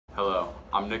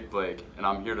I'm Nick Blake, and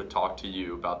I'm here to talk to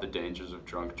you about the dangers of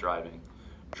drunk driving.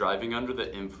 Driving under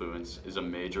the influence is a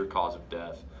major cause of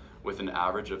death, with an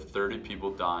average of 30 people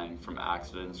dying from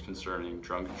accidents concerning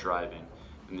drunk driving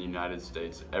in the United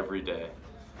States every day.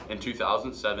 In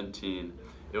 2017,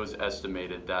 it was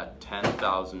estimated that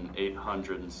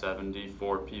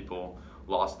 10,874 people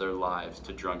lost their lives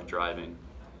to drunk driving.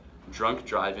 Drunk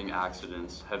driving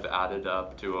accidents have added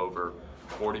up to over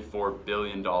 $44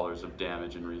 billion of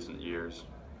damage in recent years.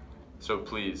 So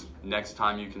please, next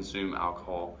time you consume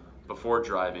alcohol, before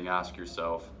driving, ask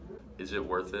yourself, is it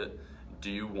worth it?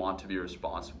 Do you want to be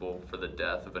responsible for the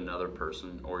death of another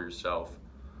person or yourself?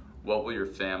 What will your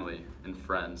family and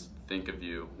friends think of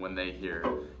you when they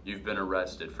hear you've been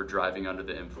arrested for driving under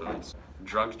the influence?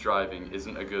 Drunk driving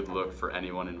isn't a good look for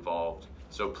anyone involved,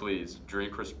 so please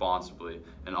drink responsibly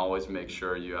and always make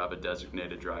sure you have a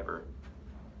designated driver.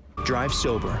 Drive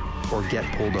sober or get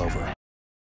pulled over.